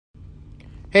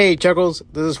Hey, Chuckles.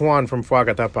 This is Juan from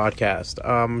Fuagata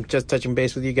Podcast. Just touching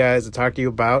base with you guys to talk to you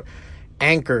about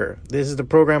Anchor. This is the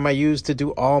program I use to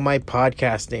do all my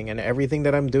podcasting and everything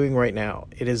that I'm doing right now.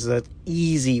 It is an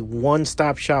easy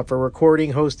one-stop shop for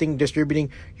recording, hosting,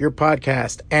 distributing your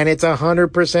podcast, and it's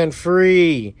 100%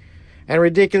 free and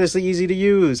ridiculously easy to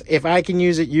use. If I can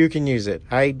use it, you can use it.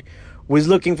 I was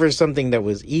looking for something that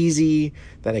was easy,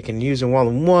 that I can use in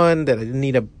one-on-one, that I didn't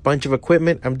need a bunch of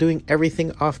equipment. I'm doing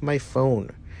everything off my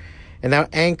phone. And now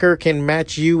Anchor can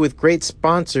match you with great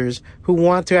sponsors who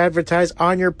want to advertise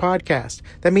on your podcast.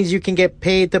 That means you can get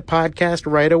paid to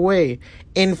podcast right away.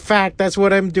 In fact, that's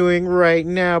what I'm doing right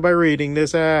now by reading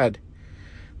this ad.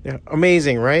 Yeah,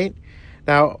 amazing, right?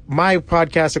 Now, my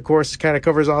podcast, of course, kind of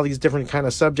covers all these different kind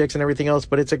of subjects and everything else,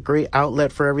 but it's a great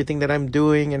outlet for everything that I'm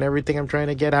doing and everything I'm trying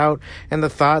to get out and the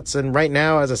thoughts. And right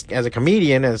now, as a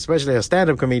comedian, and especially a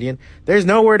stand-up comedian, there's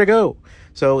nowhere to go.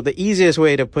 So the easiest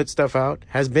way to put stuff out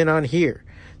has been on here,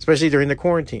 especially during the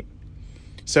quarantine.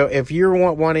 So if you're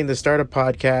wanting to start a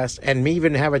podcast and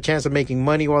even have a chance of making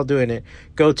money while doing it,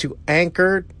 go to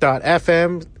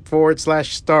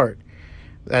anchor.fm/start.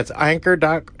 That's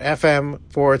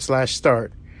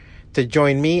anchor.fm/start to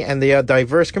join me and the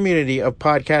diverse community of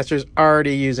podcasters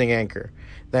already using Anchor.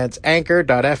 That's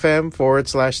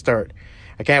anchor.fm/start.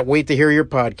 I can't wait to hear your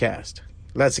podcast.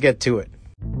 Let's get to it.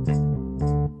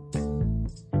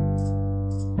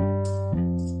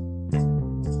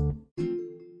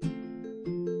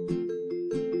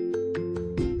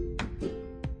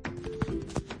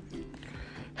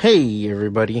 Hey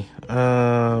everybody,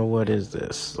 what is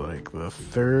this, like the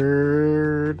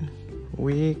third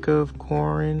week of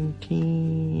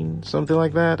quarantine, something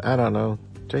like that? I don't know,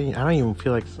 I don't even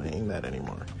feel like saying that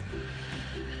anymore.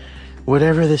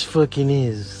 Whatever this fucking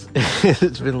is.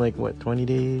 It's been like, what, 20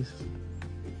 days?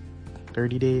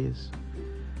 30 days?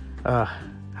 How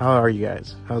are you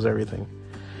guys? How's everything?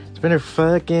 It's been a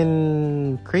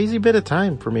fucking crazy bit of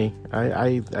time for me.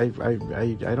 I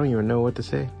don't even know what to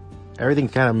say.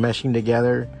 Everything's kind of meshing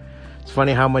together. It's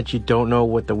funny how much you don't know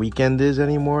what the weekend is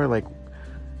anymore. Like,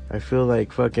 I feel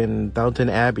like fucking Downton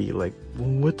Abbey. Like,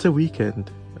 what's a weekend?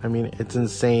 I mean, it's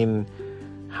insane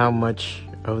how much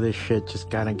of this shit just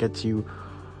kind of gets you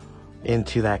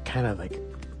into that kind of like,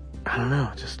 I don't know,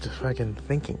 just a fucking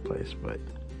thinking place. But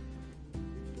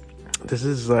this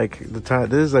is like the time.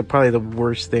 This is like probably the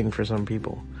worst thing for some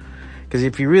people. Because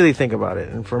if you really think about it,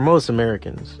 and for most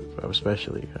Americans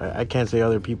especially, I can't say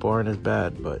other people aren't as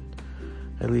bad, but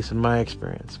at least in my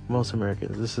experience, most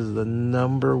Americans, this is the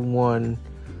number one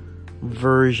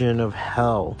version of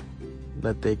hell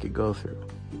that they could go through.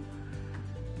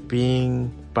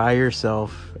 Being by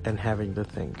yourself and having to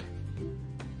think.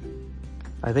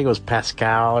 I think it was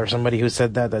Pascal or somebody who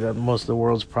said that most of the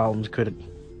world's problems could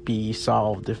be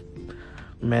solved if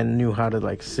men knew how to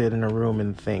like sit in a room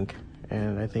and think.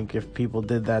 And I think if people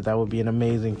did that, that would be an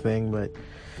amazing thing. But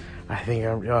I think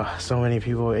so many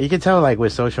people, you can tell like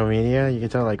with social media, you can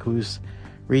tell like who's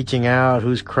reaching out,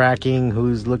 who's cracking,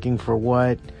 who's looking for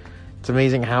what. It's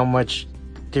amazing how much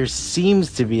there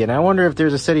seems to be. And I wonder if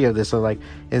there's a study of this. So like,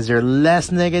 is there less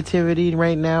negativity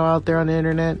right now out there on the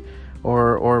internet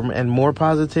and more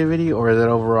positivity, or is it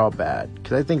overall bad?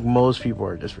 Because I think most people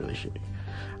are just really shitty.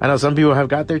 I know some people have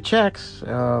got their checks.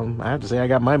 I have to say I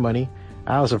got my money.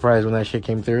 I was surprised when that shit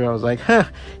came through. I was like,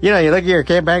 you look at your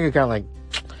bank account like,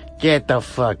 get the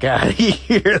fuck out of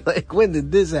here. Like, when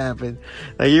did this happen?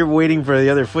 Like, you're waiting for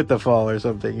the other foot to fall or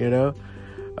something, you know?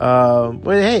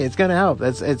 But hey, it's gonna help.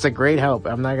 It's a great help.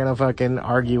 I'm not gonna fucking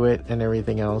argue it and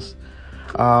everything else.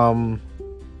 And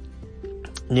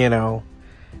I'm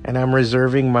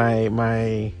reserving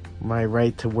my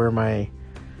right to wear my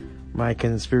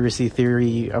conspiracy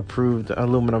theory approved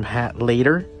aluminum hat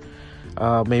later.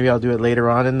 Maybe I'll do it later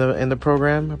on in the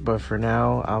program, but for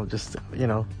now I'll just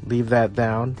leave that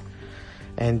down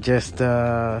and just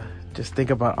think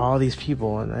about all these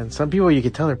people and some people you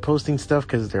can tell they're posting stuff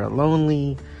because they're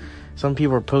lonely. Some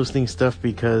people are posting stuff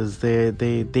because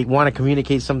they want to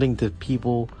communicate something to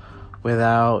people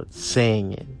without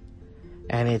saying it,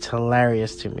 and it's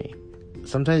hilarious to me.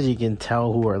 Sometimes you can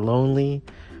tell who are lonely,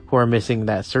 who are missing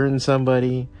that certain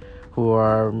somebody, who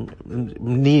are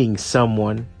needing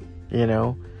someone,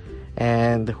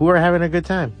 and who are having a good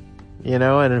time,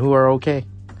 and who are okay.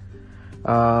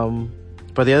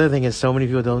 But the other thing is so many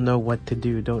people don't know what to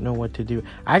do.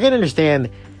 I can understand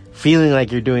feeling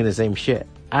like you're doing the same shit.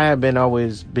 I have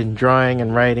always been drawing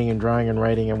and writing and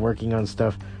working on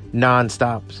stuff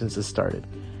nonstop since it started.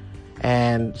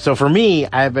 And so for me,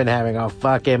 I've been having a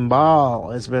fucking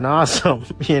ball. It's been awesome,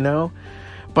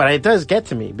 But it does get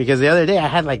to me because the other day I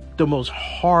had like the most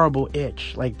horrible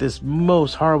itch,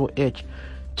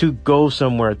 to go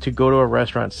somewhere, to go to a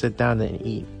restaurant, sit down and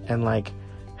eat, and like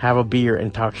have a beer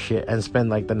and talk shit and spend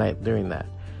like the night doing that.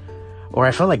 Or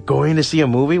I felt like going to see a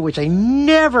movie, which I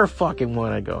never fucking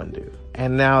want to go and do.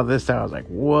 And now this time I was like,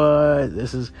 what?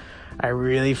 I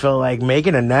really felt like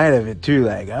making a night of it too.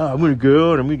 Like, oh, I'm going to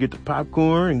go and I'm going to get the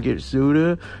popcorn and get a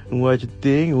soda and watch a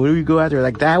thing. And where do we go out there?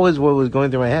 Like, that was what was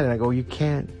going through my head. And I go, you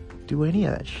can't do any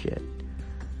of that shit.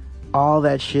 All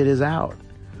that shit is out.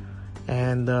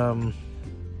 And,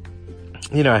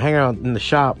 I hang out in the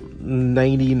shop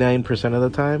 99% of the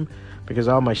time because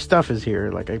all my stuff is here.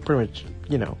 Like, I pretty much,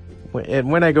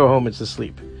 when I go home, it's to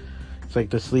sleep. It's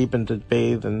like to sleep and to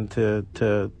bathe and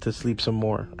to sleep some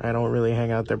more. I don't really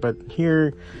hang out there. But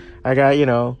here, I got,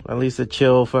 at least a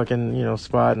chill fucking,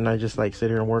 spot. And I just like sit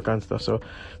here and work on stuff. So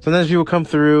sometimes people come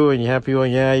through and you have people,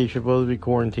 yeah, you should both be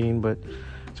quarantined. But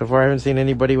so far, I haven't seen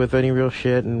anybody with any real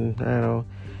shit. And I don't know.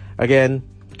 Again,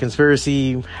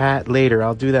 conspiracy hat later.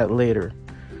 I'll do that later.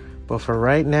 But for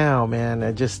right now, man,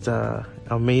 I just,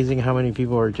 amazing how many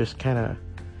people are just kind of,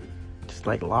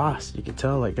 like lost. You can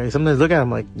tell, like, I sometimes look at them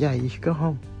like, yeah, you should go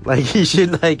home. Like, you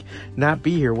should like not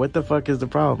be here. What the fuck is the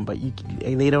problem? But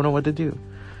they don't know what to do.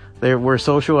 We're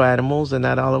social animals, and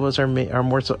not all of us are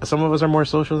more. Some of us are more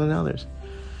social than others.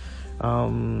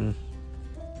 Yeah,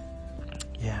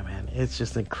 man, it's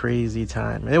just a crazy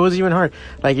time. It was even hard.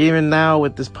 Like, even now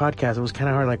with this podcast, it was kind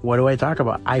of hard. Like, what do I talk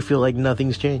about? I feel like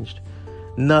nothing's changed.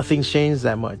 Nothing's changed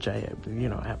that much. I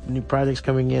have new projects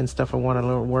coming in, stuff I want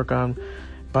to work on.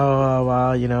 Blah,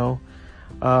 blah,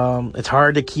 blah, it's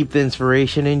hard to keep the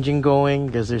inspiration engine going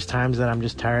because there's times that I'm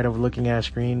just tired of looking at a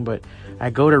screen, but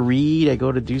I go to read, I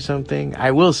go to do something.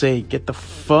 I will say, get the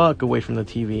fuck away from the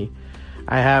TV.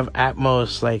 I have at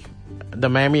most like the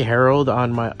Miami Herald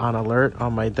on alert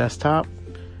on my desktop,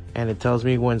 and it tells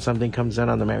me when something comes in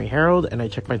on the Miami Herald, and I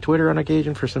check my Twitter on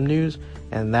occasion for some news,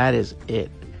 and that is it.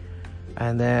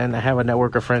 And then I have a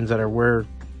network of friends that we're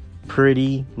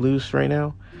pretty loose right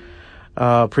now.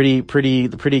 Pretty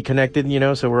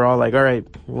connected, so we're all like, all right,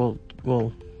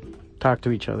 we'll talk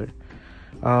to each other.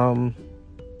 The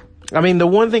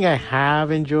one thing I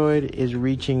have enjoyed is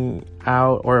reaching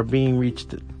out or being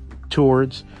reached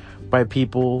towards by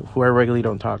people who I regularly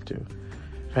don't talk to.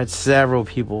 I've had several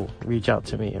people reach out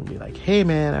to me and be like, hey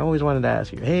man, I always wanted to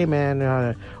ask you, hey man,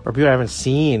 or people I haven't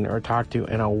seen or talked to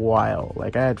in a while.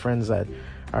 Like, I had friends that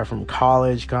are from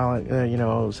college,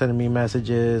 sending me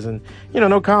messages and,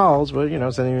 no calls, but,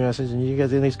 sending me messages, and you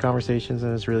guys in these conversations,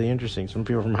 and it's really interesting. Some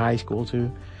people from high school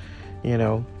too,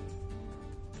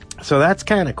 so that's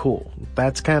kind of cool.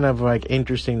 That's kind of like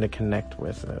interesting to connect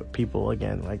with people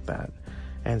again like that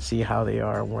and see how they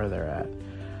are and where they're at.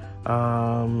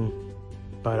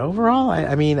 But overall,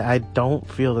 I don't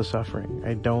feel the suffering.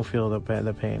 I don't feel the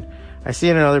pain. I see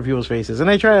it in other people's faces, and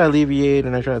I try to alleviate,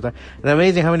 and I try to talk. And it's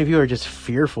amazing how many people are just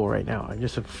fearful right now. I'm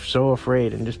just so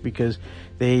afraid, and just because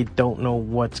they don't know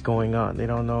what's going on. They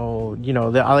don't know,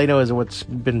 all they know is what's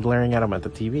been blaring at them at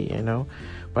the TV,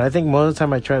 But I think most of the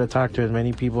time I try to talk to as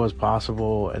many people as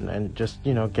possible and just,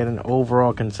 get an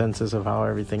overall consensus of how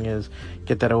everything is,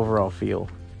 get that overall feel.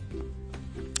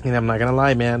 And I'm not gonna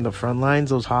lie, man, the front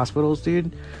lines, those hospitals,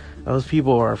 dude, those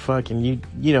people are fucking,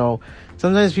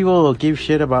 sometimes people will give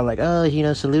shit about like, oh,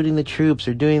 saluting the troops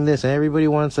or doing this, and everybody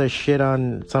wants to shit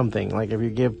on something. Like, if you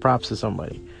give props to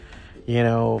somebody,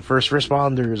 first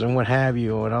responders and what have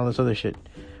you and all this other shit.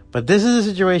 But this is a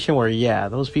situation where, yeah,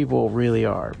 those people really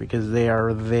are, because they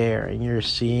are there and you're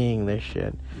seeing this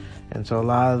shit. And so a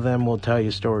lot of them will tell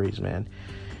you stories, man.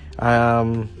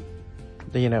 But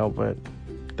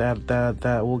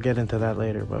that we'll get into that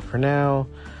later. But for now,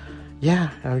 yeah,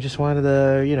 I just wanted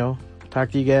to,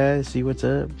 talk to you guys, see what's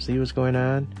up, see what's going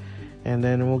on, and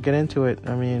then we'll get into it.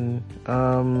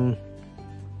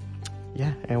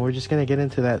 Yeah, and we're just going to get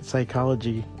into that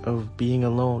psychology of being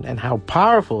alone and how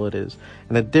powerful it is,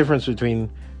 and the difference between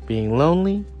being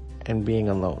lonely and being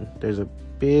alone. There's a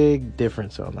big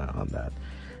difference on that.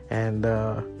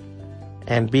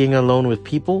 And being alone with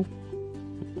people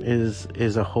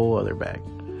is a whole other bag.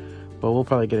 But we'll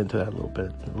probably get into that a little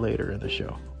bit later in the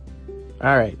show.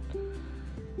 All right.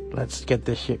 Let's get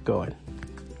this shit going.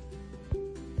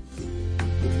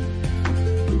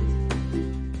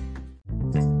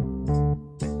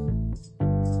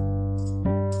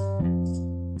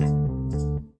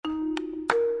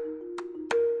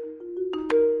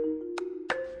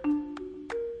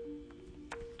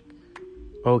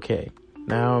 Okay,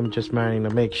 now I'm just minding to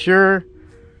make sure.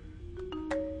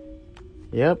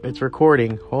 Yep, it's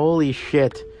recording. Holy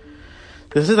shit.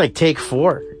 This is like take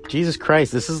 4. Jesus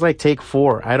Christ, this is like take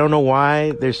 4. I don't know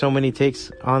why there's so many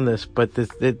takes on this, but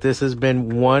this has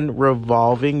been one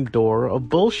revolving door of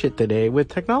bullshit today with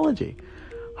technology.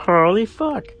 Holy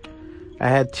fuck. I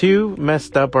had 2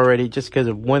 messed up already just because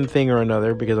of one thing or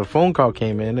another, because a phone call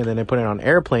came in and then I put it on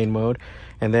airplane mode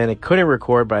and then it couldn't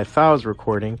record, but I thought I was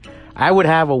recording. I would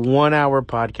have a 1-hour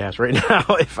podcast right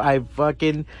now if I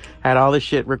fucking had all the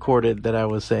shit recorded that I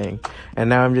was saying. And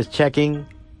now I'm just checking.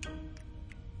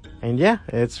 And yeah,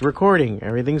 it's recording.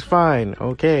 Everything's fine.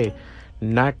 Okay.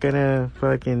 Not gonna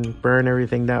fucking burn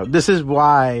everything down. This is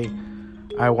why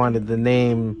I wanted to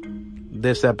name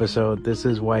this episode, This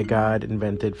Is Why God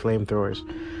Invented Flamethrowers.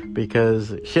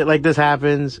 Because shit like this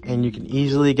happens and you can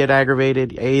easily get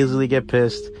aggravated, easily get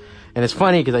pissed. And it's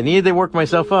funny because I needed to work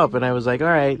myself up and I was like,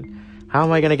 alright, how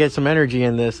am I gonna get some energy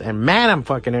in this? And man, I'm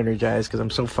fucking energized because I'm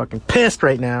so fucking pissed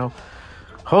right now.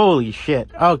 Holy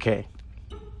shit. Okay.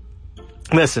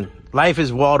 Listen, life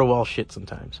is wall-to-wall shit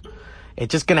sometimes.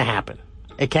 It's just gonna happen.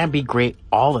 It can't be great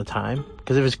all the time.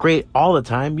 Because if it's great all the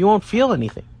time, you won't feel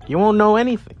anything. You won't know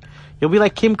anything. You'll be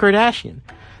like Kim Kardashian.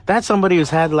 That's somebody who's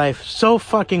had life so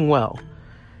fucking well.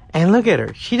 And look at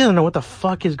her. She doesn't know what the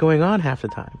fuck is going on half the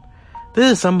time.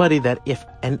 This is somebody that if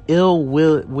an ill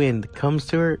wind comes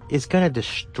to her, it's gonna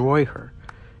destroy her.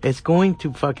 It's going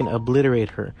to fucking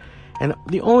obliterate her. And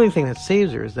the only thing that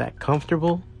saves her is that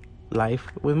comfortable life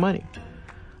with money.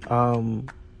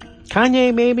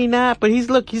 Kanye maybe not, but he's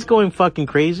going fucking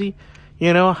crazy.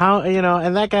 You know how,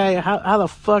 and that guy, how the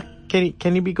fuck can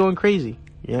he be going crazy?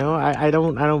 You know, I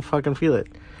don't fucking feel it.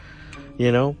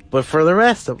 You know, but for the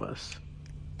rest of us,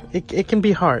 it can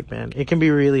be hard, man. It can be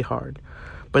really hard.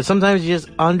 But sometimes just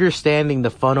understanding the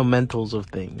fundamentals of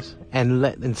things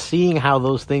and seeing how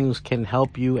those things can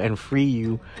help you and free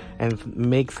you and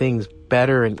make things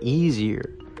better and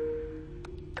easier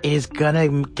is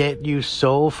gonna get you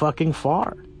so fucking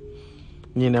far.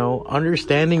 You know,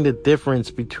 understanding the difference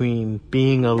between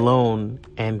being alone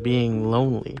and being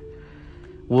lonely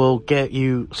will get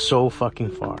you so fucking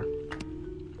far.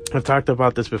 I've talked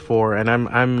about this before, and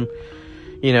I'm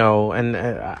you know, and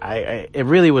it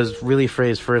really was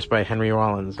phrased first by Henry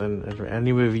Rollins, and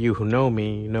any of you who know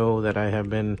me know that I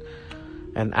have been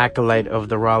an acolyte of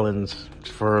the Rollins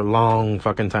for a long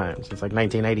fucking time, since like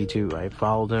 1992. I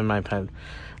followed him. I've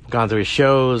gone to his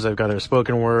shows. I've got his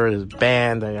spoken word, his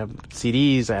band. I have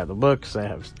CDs. I have the books. I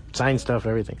have signed stuff,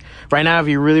 everything. Right now, if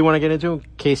you really want to get into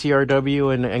it,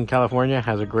 KCRW in California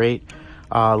has a great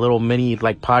little mini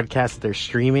like podcast that they're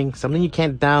streaming. Something you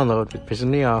can't download, it pisses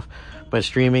me off, but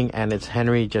streaming, and it's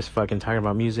Henry just fucking talking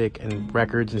about music and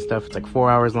records and stuff. It's like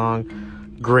 4 hours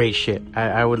long. Great shit.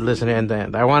 I would listen to end to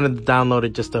end. I wanted to download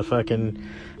it just to fucking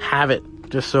have it,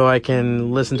 just so I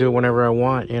can listen to it whenever I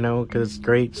want, you know, because it's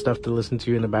great stuff to listen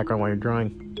to in the background while you're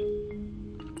drawing.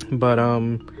 But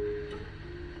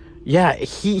yeah,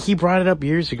 he brought it up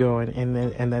years ago,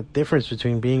 and that difference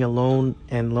between being alone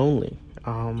and lonely.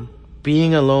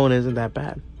 Being alone isn't that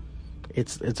bad.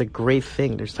 It's a great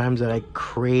thing. There's times that I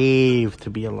crave to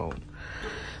be alone.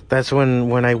 That's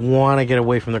when I want to get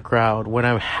away from the crowd. When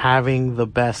I'm having the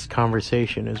best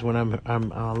conversation is when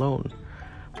I'm alone.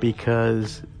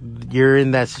 Because you're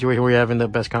in that situation where you're having the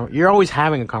best you're always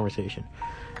having a conversation.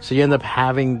 So you end up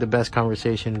having the best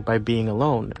conversation by being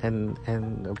alone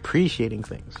and appreciating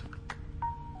things.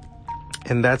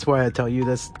 And that's why I tell you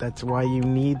that's why you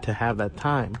need to have that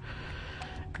time.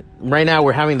 Right now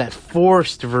we're having that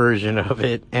forced version of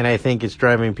it, and I think it's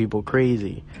driving people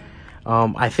crazy.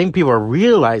 I think people are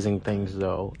realizing things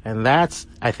though, and that's,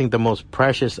 I think, the most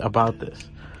precious about this.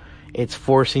 It's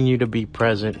forcing you to be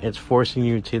present. It's forcing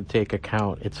you to take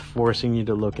account. It's forcing you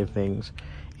to look at things.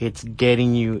 It's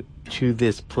getting you to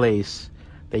this place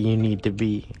that you need to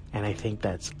be. And I think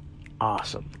that's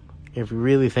awesome. If you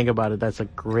really think about it, that's a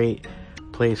great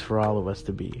place for all of us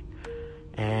to be.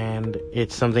 And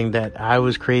it's something that I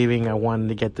was craving. I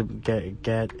wanted to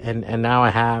get, and now I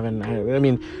have. And I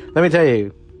mean, let me tell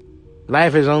you,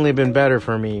 life has only been better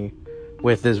for me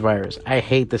with this virus. I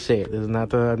hate to say it. This is not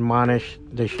to admonish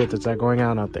the shit that's not going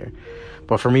on out there.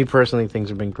 But for me personally, things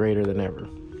have been greater than ever.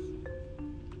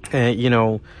 And, you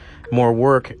know, more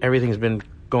work. Everything's been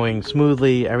going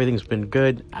smoothly. Everything's been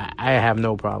good. I have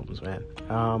no problems, man.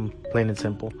 Plain and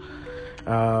simple.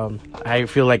 I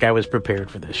feel like I was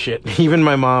prepared for this shit. Even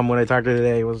my mom, when I talked to her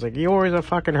today, was like, you're always a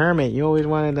fucking hermit. You always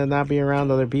wanted to not be around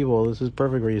other people. This is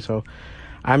perfect for you. So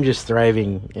I'm just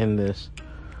thriving in this.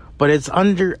 But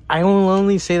I will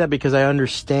only say that because I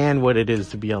understand what it is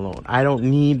to be alone. I don't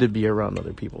need to be around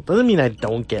other people. Doesn't mean I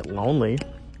don't get lonely.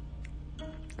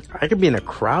 I could be in a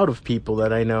crowd of people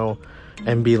that I know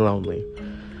and be lonely.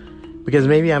 because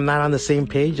maybe I'm not on the same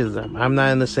page as them. I'm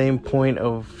not in the same point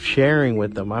of sharing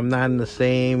with them. I'm not in the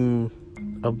same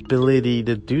ability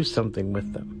to do something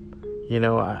with them. You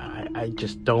know, I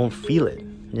just don't feel it,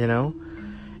 you know?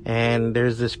 And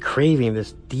there's this craving,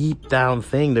 this deep down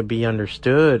thing to be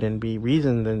understood and be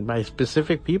reasoned and by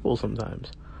specific people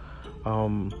sometimes.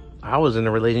 I was in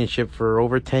a relationship for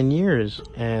over 10 years,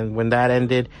 and when that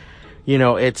ended, you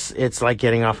know, it's like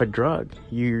getting off a drug.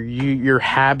 Your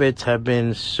habits have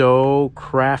been so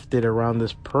crafted around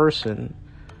this person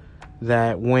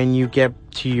that when you get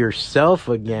to yourself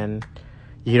again,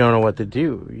 you don't know what to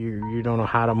do. You don't know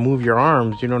how to move your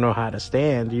arms. You don't know how to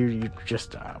stand. You're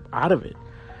just out of it,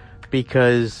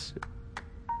 because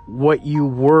what you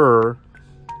were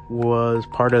was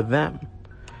part of them.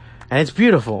 And it's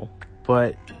beautiful,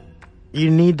 but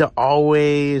you need to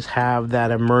always have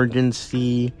that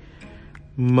emergency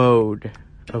mode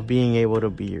of being able to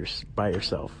be by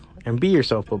yourself, and be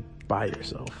yourself, but by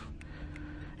yourself,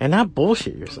 and not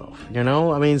bullshit yourself. You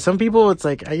know, I mean, some people, it's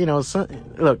like, you know,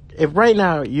 look, if right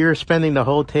now you're spending the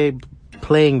whole day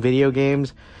playing video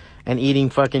games and eating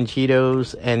fucking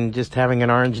Cheetos and just having an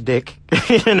orange dick,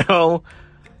 you know,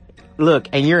 look,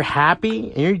 and you're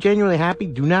happy and you're genuinely happy,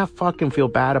 do not fucking feel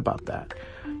bad about that.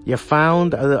 You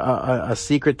found a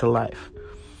secret to life.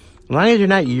 As long as you're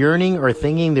not yearning or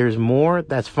thinking there's more,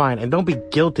 that's fine. And don't be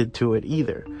guilted to it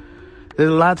either. There's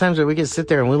a lot of times where we can sit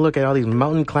there and we look at all these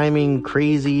mountain climbing,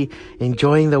 crazy,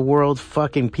 enjoying the world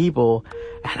fucking people,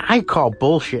 and I call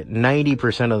bullshit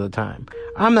 90% of the time.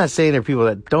 I'm not saying there are people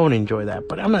that don't enjoy that,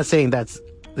 but I'm not saying that's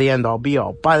the end all be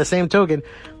all. By the same token,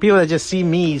 people that just see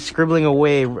me scribbling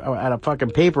away at a fucking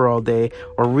paper all day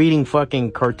or reading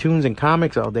fucking cartoons and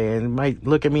comics all day and might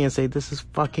look at me and say, this is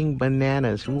fucking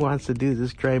bananas. Who wants to do this?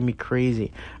 This drives me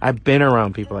crazy. I've been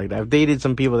around people like that. I've dated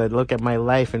some people that look at my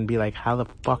life and be like, how the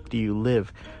fuck do you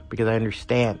live? Because I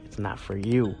understand it's not for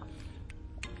you.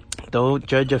 Don't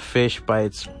judge a fish by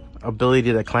its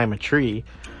ability to climb a tree.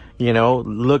 You know,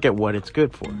 look at what it's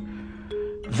good for.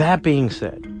 That being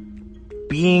said,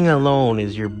 being alone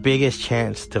is your biggest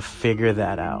chance to figure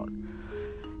that out.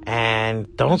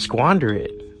 And don't squander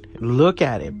it. Look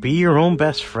at it. Be your own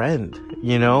best friend,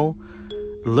 you know?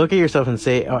 Look at yourself and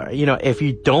say, you know, if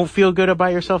you don't feel good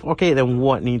about yourself, okay, then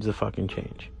what needs to fucking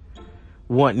change?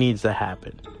 What needs to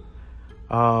happen?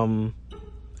 I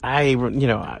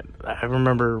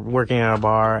remember working at a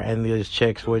bar and these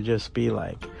chicks would just be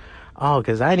like, oh,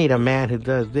 because I need a man who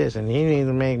does this and he needs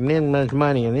to make this much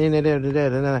money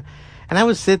and I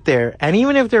would sit there, and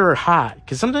even if they were hot,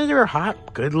 because sometimes they were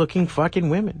hot, good-looking fucking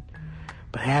women,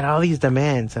 but they had all these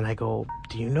demands, and I go,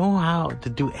 do you know how to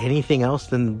do anything else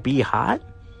than be hot?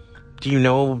 Do you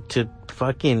know to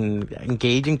fucking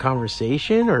engage in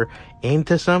conversation or aim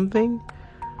to something?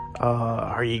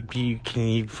 Can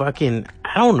you fucking,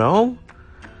 I don't know.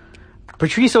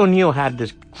 Patrice O'Neal had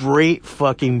this great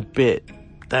fucking bit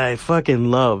that I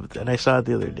fucking loved, and I saw it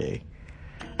the other day.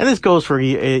 And this goes for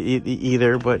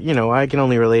either, but, you know, I can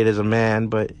only relate as a man,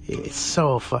 but it's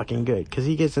so fucking good. Because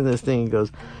he gets in this thing and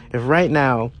goes, if right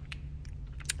now,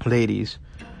 ladies,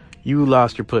 you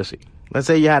lost your pussy. Let's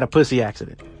say you had a pussy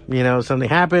accident. You know, something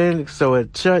happened, so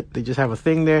it shut. They just have a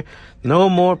thing there. No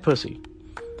more pussy.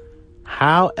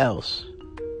 How else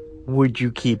would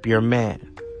you keep your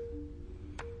man?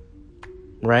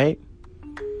 Right?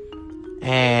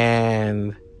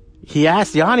 And he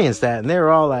asked the audience that, and they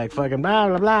were all like, fucking blah,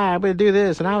 blah, blah, I'm gonna do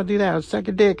this, and I would do that, I would suck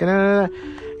a dick, and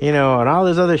you know, and all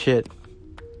this other shit.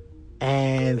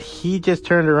 And he just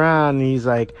turned around, and he's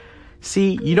like,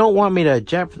 see, you don't want me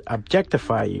to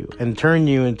objectify you and turn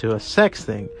you into a sex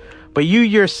thing, but you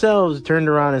yourselves turned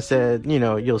around and said, you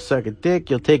know, you'll suck a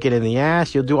dick, you'll take it in the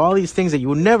ass, you'll do all these things that you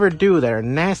will never do that are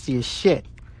nasty as shit,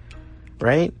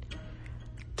 right?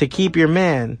 To keep your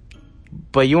man,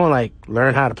 but you won't, like,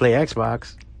 learn how to play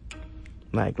Xbox.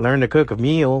 Like, learn to cook a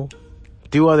meal,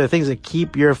 do other things that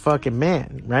keep your fucking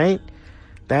man, right?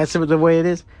 That's the way it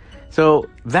is. So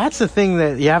that's the thing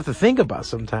that you have to think about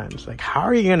sometimes. Like, how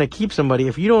are you going to keep somebody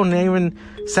if you don't even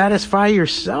satisfy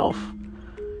yourself?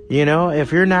 You know,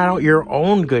 if you're not your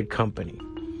own good company.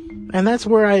 And that's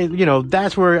where I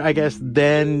guess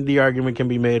then the argument can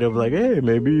be made of like, hey,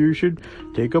 maybe you should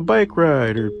take a bike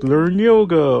ride or learn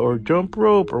yoga or jump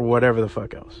rope or whatever the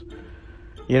fuck else.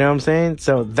 You know what I'm saying?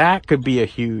 So that could be a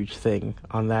huge thing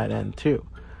on that end too.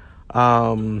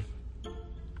 And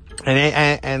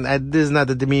this is not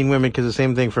to demean women, because the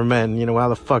same thing for men. You know, how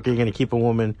the fuck are you going to keep a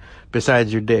woman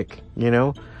besides your dick? You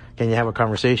know? Can you have a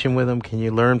conversation with them? Can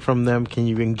you learn from them? Can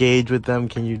you engage with them?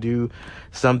 Can you do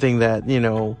something that, you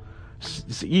know,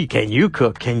 can you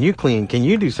cook? Can you clean? Can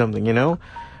you do something, you know?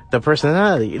 the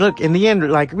personality. Look, in the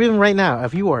end, like, even right now,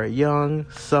 if you are a young,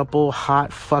 supple,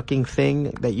 hot fucking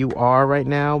thing that you are right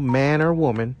now, man or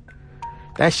woman,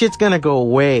 that shit's gonna go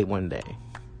away one day.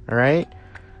 Alright?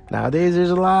 Nowadays, there's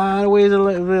a lot of ways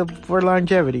for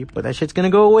longevity, but that shit's gonna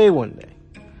go away one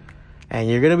day. And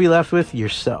you're gonna be left with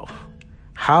yourself.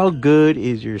 How good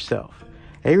is yourself?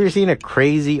 Have you ever seen a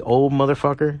crazy old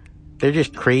motherfucker? They're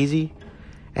just crazy.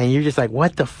 And you're just like,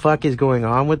 what the fuck is going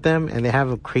on with them? And they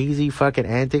have a crazy fucking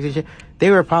antics and shit. They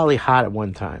were probably hot at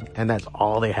one time. And that's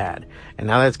all they had. And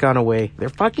now that's gone away. They're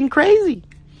fucking crazy.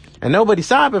 And nobody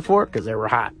saw it before because they were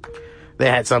hot. They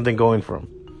had something going for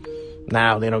them.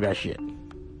 Now they don't got shit.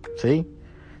 See?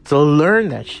 So learn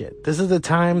that shit. This is the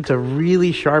time to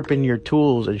really sharpen your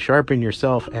tools and sharpen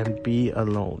yourself and be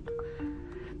alone.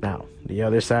 Now, the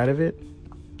other side of it,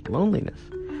 loneliness.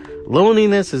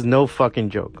 Loneliness is no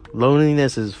fucking joke.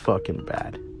 Loneliness is fucking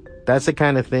bad. That's the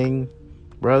kind of thing,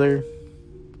 brother,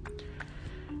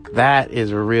 that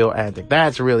is a real antic.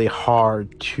 That's really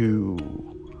hard to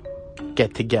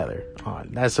get together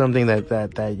on. That's something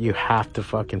that you have to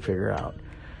fucking figure out.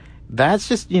 That's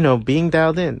just, being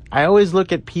dialed in. I always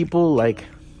look at people like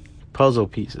puzzle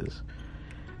pieces.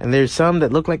 And there's some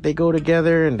that look like they go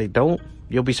together and they don't.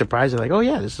 You'll be surprised. They're like, oh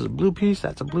yeah, this is a blue piece,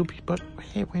 that's a blue piece, but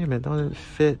hey, wait a minute, don't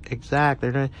fit exact.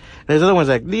 There's other ones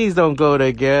like, these don't go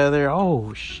together.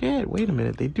 Oh shit, wait a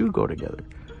minute, they do go together.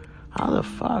 How the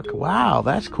fuck? Wow,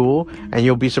 that's cool. And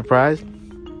you'll be surprised.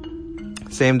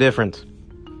 Same difference.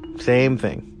 Same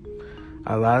thing.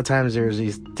 A lot of times there's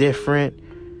these different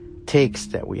takes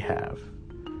that we have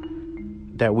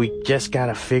that we just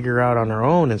gotta figure out on our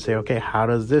own and say, okay, how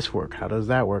does this work? How does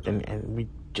that work? And we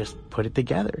just put it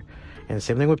together. And the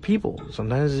same thing with people.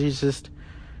 Sometimes it's just,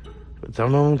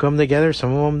 some of them come together,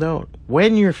 some of them don't.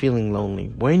 When you're feeling lonely,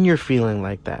 when you're feeling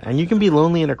like that, and you can be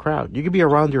lonely in a crowd. You can be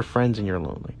around your friends and you're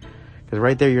lonely. Because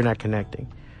right there, you're not connecting.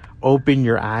 Open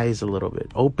your eyes a little bit.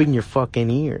 Open your fucking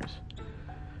ears.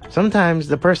 Sometimes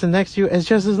the person next to you is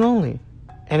just as lonely.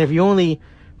 And if you only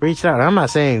reach out, I'm not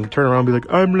saying turn around and be like,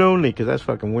 I'm lonely, because that's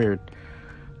fucking weird.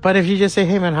 But if you just say,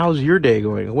 hey man, how's your day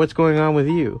going? What's going on with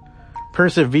you?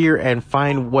 Persevere and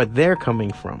find what they're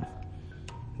coming from.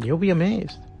 You'll be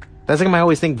amazed. That's like I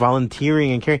always think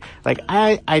volunteering and caring. Like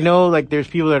I know like there's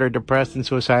people that are depressed and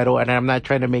suicidal, and I'm not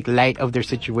trying to make light of their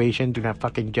situation. Do not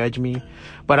fucking judge me.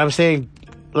 But I'm saying,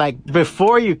 like,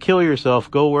 before you kill yourself,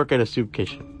 go work at a soup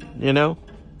kitchen.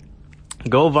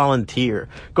 Go volunteer.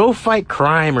 Go fight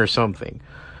crime or something.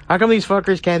 How come these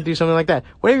fuckers can't do something like that?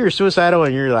 What if you're suicidal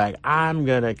and you're like, I'm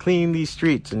gonna clean these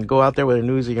streets and go out there with a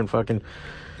Uzi and fucking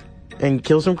and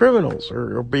kill some criminals,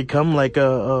 or become like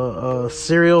a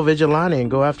serial vigilante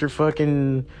and go after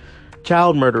fucking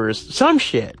child murderers, some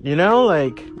shit,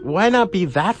 like, why not be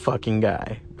that fucking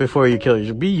guy before you kill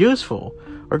yourself? Be useful,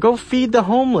 or go feed the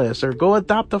homeless, or go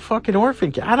adopt a fucking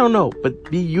orphan kid. I don't know,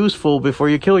 but be useful before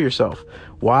you kill yourself.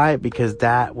 Why? Because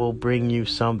that will bring you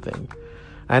something.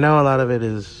 I know a lot of it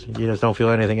is you just don't feel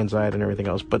anything inside and everything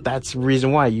else, but that's the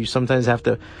reason why you sometimes have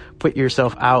to put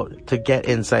yourself out to get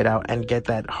inside out and get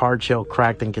that hard shell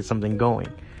cracked and get something going.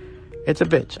 It's a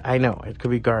bitch. I know it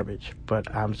could be garbage,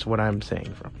 but that's what I'm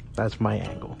saying from. That's my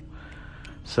angle.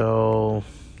 So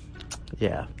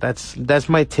yeah, that's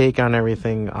my take on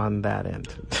everything on that end.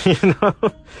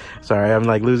 Sorry, I'm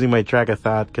like losing my track of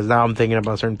thought because now I'm thinking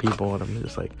about certain people and I'm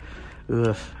just like,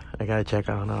 ugh, I gotta check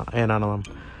in on them.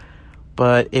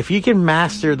 But if you can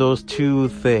master those two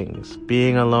things,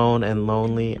 being alone and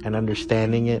lonely, and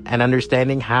understanding it, and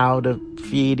understanding how to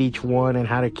feed each one and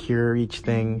how to cure each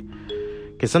thing,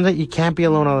 because sometimes you can't be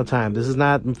alone all the time. This is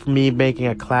not me making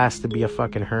a class to be a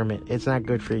fucking hermit. It's not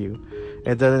good for you.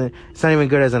 It's not even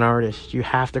good as an artist. You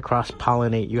have to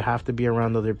cross-pollinate. You have to be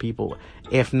around other people.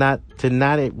 If not, to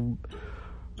not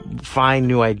find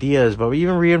new ideas, but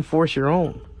even reinforce your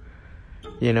own,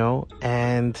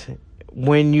 and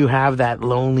when you have that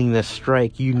loneliness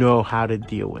strike, you know how to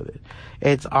deal with it.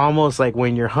 It's almost like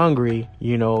when you're hungry,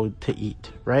 to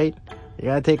eat, right? You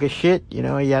gotta take a shit, you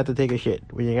have to take a shit.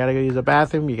 When you gotta go use a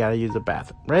bathroom, you gotta use the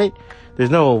bathroom, right? There's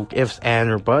no ifs, and,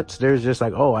 or buts. There's just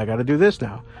like, oh, I gotta do this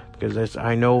now because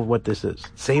I know what this is.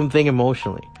 Same thing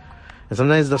emotionally. And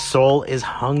sometimes the soul is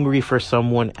hungry for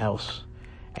someone else,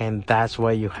 and that's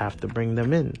why you have to bring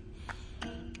them in.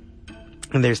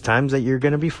 And there's times that you're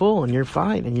going to be full and you're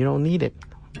fine and you don't need it.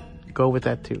 Go with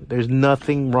that too. There's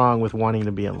nothing wrong with wanting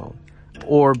to be alone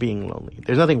or being lonely.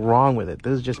 There's nothing wrong with it.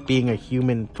 This is just being a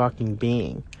human fucking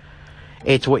being.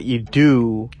 It's what you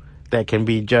do that can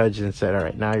be judged and said, all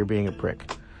right, now you're being a prick.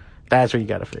 That's what you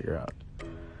got to figure out.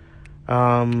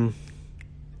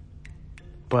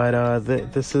 But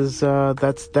this is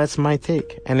that's my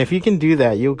take. And if you can do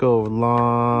that, you'll go a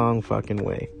long fucking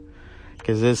way.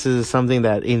 Because this is something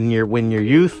that when your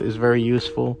youth is very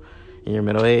useful, in your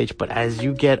middle age, but as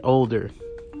you get older,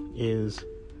 is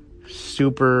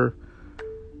super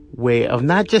way of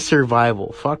not just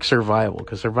survival. Fuck survival,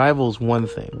 because survival is one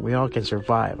thing. We all can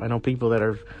survive. I know people that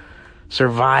are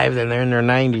survived and they're in their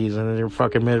 90s and they're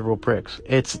fucking miserable pricks.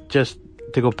 It's just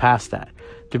to go past that,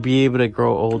 to be able to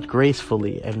grow old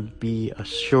gracefully and be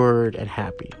assured and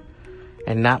happy,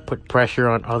 and not put pressure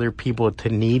on other people to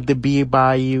need to be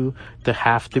by you, to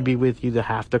have to be with you, to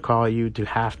have to call you, to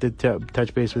have to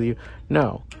touch base with you.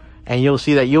 No. And you'll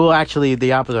see that you'll actually,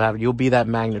 the opposite will happen. You'll be that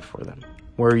magnet for them,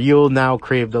 where you'll now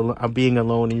crave being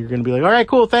alone, and you're going to be like, all right,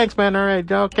 cool, thanks, man. All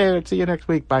right, okay, I'll see you next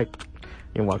week. Bye.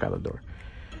 You walk out the door.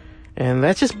 And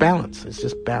that's just balance. It's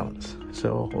just balance.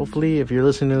 So hopefully if you're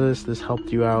listening to this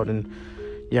helped you out and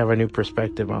you have a new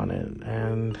perspective on it.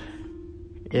 And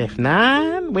if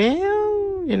not,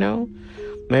 well,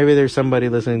 maybe there's somebody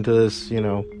listening to this,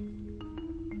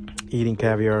 eating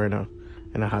caviar in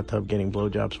a hot tub getting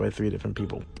blowjobs by 3 different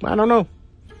people. I don't know.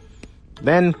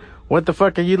 Then what the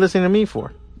fuck are you listening to me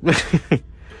for?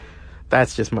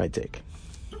 That's just my take.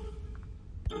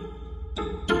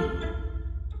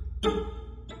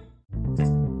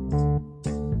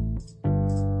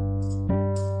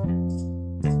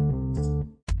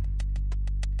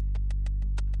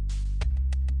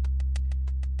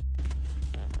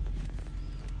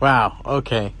 Wow,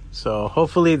 okay. So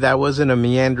hopefully that wasn't a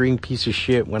meandering piece of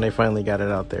shit when I finally got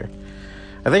it out there.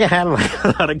 I think I had like a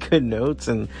lot of good notes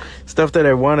and stuff that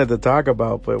I wanted to talk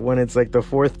about, but when it's like the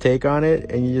 4th take on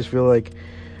it and you just feel like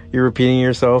you're repeating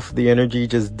yourself, the energy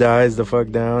just dies the fuck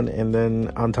down, and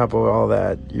then on top of all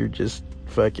that, you're just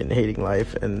fucking hating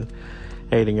life and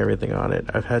hating everything on it.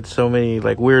 I've had so many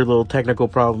like weird little technical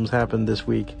problems happen this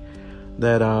week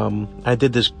that I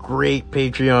did this great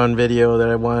Patreon video that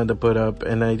I wanted to put up,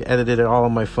 and I edited it all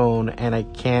on my phone, and I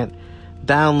can't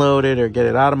download it or get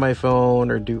it out of my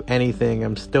phone or do anything.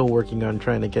 I'm still working on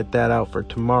trying to get that out for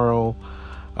tomorrow.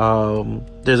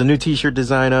 There's a new t-shirt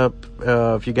design up.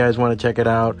 If you guys want to check it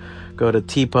out, go to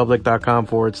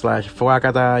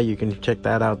tpublic.com/Fuacata. You can check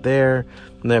that out there.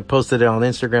 And I posted it on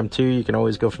Instagram too. You can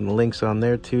always go from the links on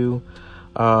there too.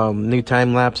 New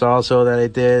time lapse also that I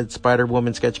did.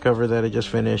 Spider-Woman sketch cover that I just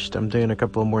finished. I'm doing a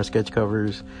couple of more sketch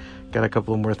covers. Got a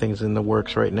couple of more things in the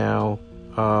works right now.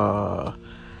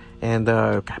 And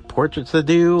got portraits to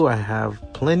do. I have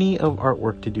plenty of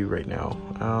artwork to do right now.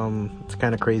 It's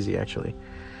kind of crazy actually.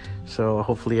 So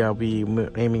hopefully I'll be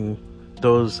aiming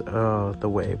those the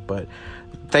way. But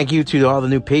thank you to all the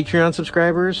new Patreon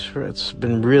subscribers. It's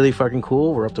been really fucking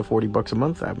cool. We're up to $40 a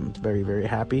month. I'm very, very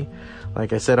happy.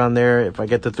 Like I said on there, if I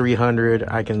get to 300,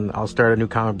 I'll start a new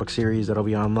comic book series that'll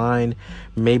be online,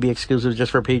 maybe exclusive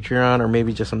just for Patreon, or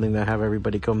maybe just something that have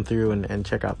everybody come through and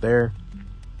check out there.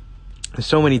 There's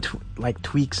so many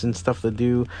tweaks and stuff to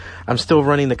do. I'm still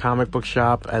running the comic book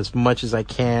shop as much as I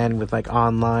can with like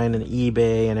online and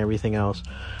eBay and everything else.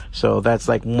 So that's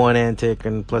like one antic,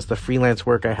 and plus the freelance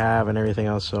work I have and everything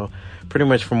else. So pretty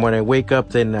much from when I wake up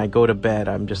then I go to bed,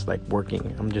 I'm just like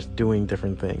working. I'm just doing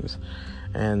different things.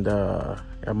 And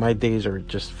my days are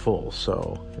just full.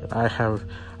 So I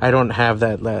don't have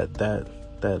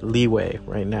that leeway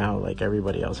right now like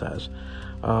everybody else has.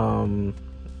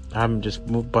 I'm just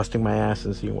busting my ass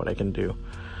and seeing what I can do.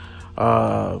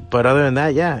 But other than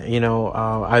that, yeah,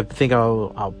 I think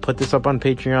I'll put this up on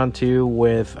Patreon too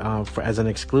with, as an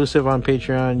exclusive on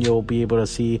Patreon. You'll be able to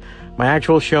see my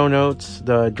actual show notes.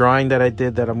 The drawing that I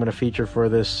did that I'm going to feature for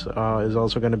this, is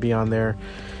also going to be on there.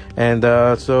 And,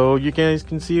 so you guys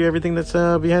can see everything that's,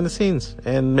 behind the scenes,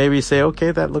 and maybe say,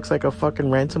 okay, that looks like a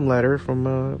fucking ransom letter from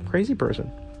a crazy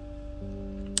person.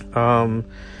 I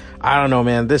don't know,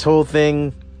 man, this whole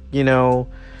thing,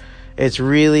 it's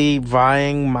really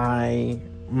vying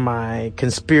my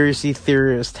conspiracy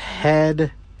theorist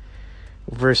head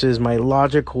versus my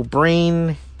logical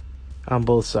brain on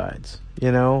both sides.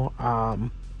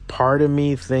 Part of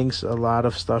me thinks a lot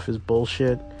of stuff is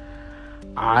bullshit.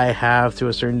 I have, to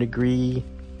a certain degree,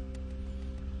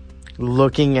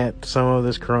 looking at some of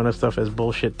this corona stuff as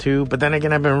bullshit too. But then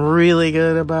again, I've been really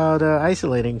good about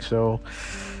isolating, so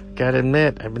gotta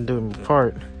admit, I've been doing my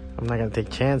part. I'm not gonna take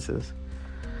chances.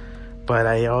 But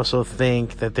I also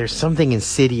think that there's something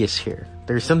insidious here.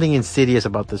 There's something insidious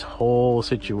about this whole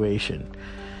situation,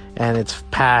 and it's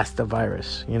past the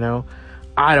virus.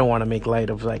 I don't want to make light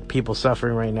of like people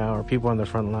suffering right now or people on the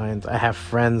front lines. I have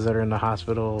friends that are in the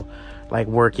hospital, like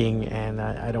working, and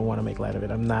I don't want to make light of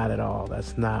it. I'm not at all.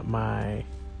 That's not my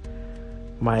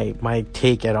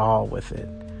take at all with it.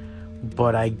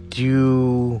 but I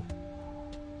do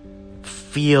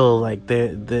feel like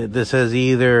this has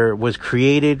either was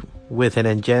created with an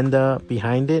agenda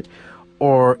behind it,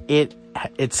 or it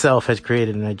itself has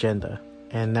created an agenda.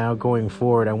 And now going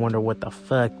forward, I wonder what the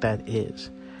fuck that is.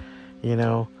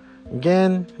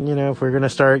 Again, if we're gonna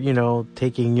start,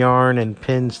 taking yarn and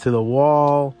pins to the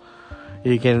wall,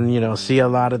 you can, see a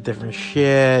lot of different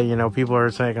shit. People are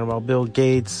talking about Bill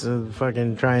Gates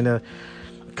fucking trying to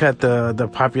cut the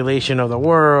population of the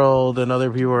world, and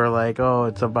other people are like, oh,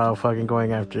 it's about fucking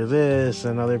going after this,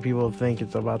 and other people think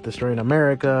it's about destroying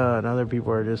America, and other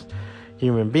people are just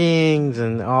human beings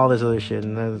and all this other shit.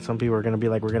 And then some people are going to be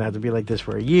like, we're going to have to be like this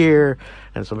for a year,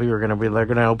 and some people are going to be like,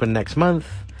 we're going to open next month.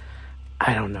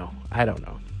 I don't know.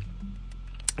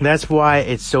 That's why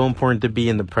it's so important to be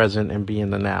in the present and be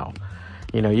in the now.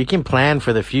 You can plan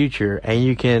for the future, and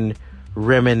you can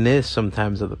reminisce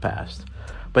sometimes of the past,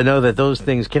 but know that those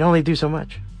things can only do so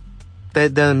much.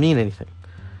 That doesn't mean anything.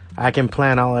 I can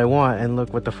plan all I want, and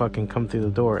look what the fuck can come through the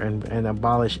door and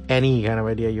abolish any kind of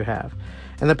idea you have.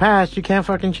 In the past, you can't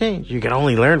fucking change. You can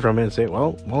only learn from it and say,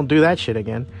 well, won't do that shit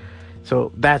again.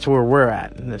 So that's where we're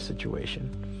at in this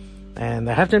situation. And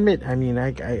I have to admit, I'm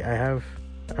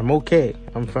okay.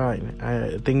 I'm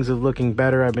fine. Things are looking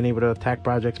better. I've been able to attack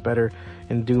projects better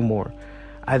and do more.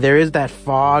 There is that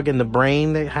fog in the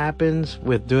brain that happens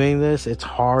with doing this. It's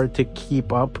hard to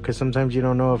keep up because sometimes you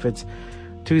don't know if it's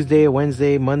Tuesday,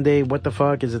 Wednesday, Monday. What the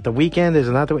fuck? Is it the weekend? Is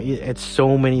it not the weekend? It's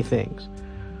so many things.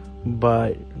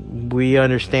 But we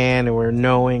understand, and we're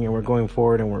knowing, and we're going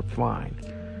forward, and we're fine.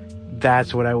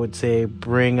 That's what I would say.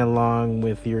 Bring along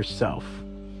with yourself.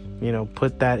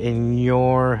 Put that in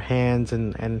your hands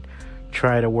and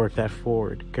try to work that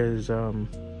forward, because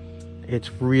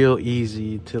it's real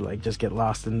easy to just get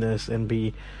lost in this and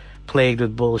be plagued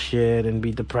with bullshit and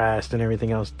be depressed and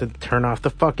everything else. To turn off the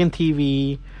fucking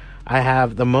TV.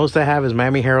 The most I have is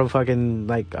Miami Herald fucking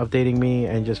updating me,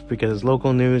 and just because it's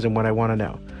local news and what I want to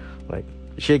know.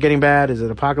 Shit getting bad, is it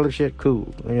apocalypse shit?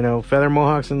 Cool. Feather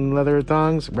mohawks and leather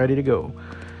thongs, ready to go.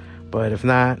 But if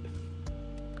not,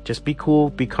 just be cool,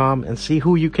 be calm, and see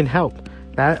who you can help.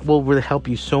 That will really help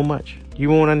you so much. You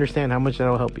won't understand how much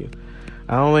that'll help you.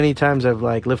 I don't know how many times I've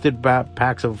lifted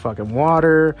packs of fucking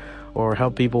water, or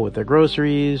helped people with their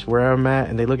groceries where I'm at,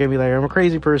 and they look at me like I'm a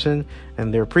crazy person,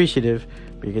 and they're appreciative.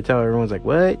 But you can tell everyone's like,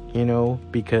 what?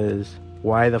 Because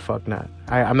why the fuck not?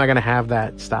 I'm not gonna have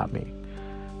that stop me.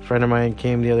 A friend of mine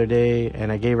came the other day,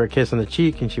 and I gave her a kiss on the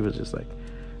cheek, and she was just like,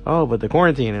 oh, but the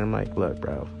quarantine. And I'm like, look,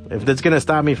 bro, if that's gonna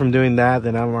stop me from doing that,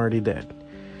 then I'm already dead.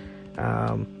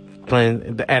 And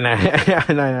I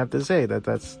have to say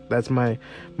that's my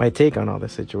take on all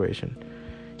this situation.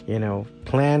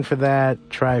 Plan for that,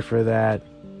 try for that,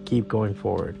 keep going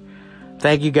forward.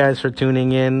 Thank you guys for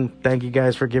tuning in. Thank you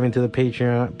guys for giving to the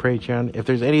Patreon. If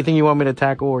there's anything you want me to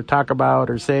tackle or talk about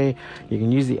or say, you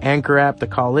can use the Anchor app to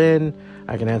call in.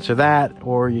 I can answer that,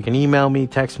 or you can email me,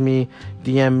 text me,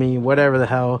 DM me, whatever the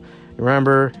hell.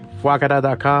 Remember,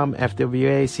 fwacata.com,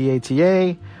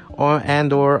 FWACATA,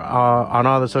 or on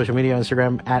all the social media,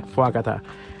 Instagram at fwacata.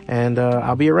 And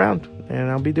I'll be around,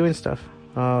 and I'll be doing stuff.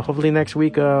 Hopefully next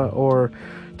week or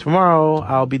tomorrow,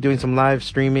 I'll be doing some live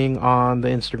streaming on the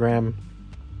Instagram.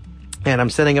 And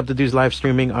I'm setting up to do live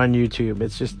streaming on YouTube.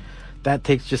 It's just, that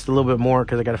takes just a little bit more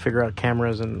because I got to figure out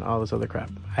cameras and all this other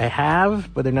crap. I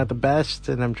have, but they're not the best,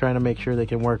 and I'm trying to make sure they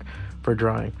can work for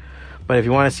drawing. But if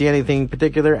you want to see anything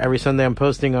particular, every Sunday I'm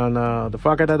posting on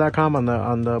thefwacata.com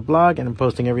on the blog, and I'm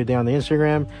posting every day on the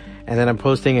Instagram, and then I'm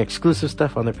posting exclusive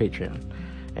stuff on the Patreon.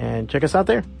 And check us out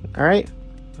there. All right?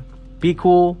 Be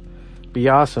cool. Be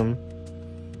awesome.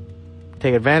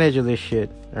 Take advantage of this shit.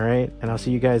 All right? And I'll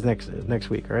see you guys next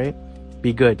week. All right?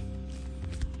 Be good.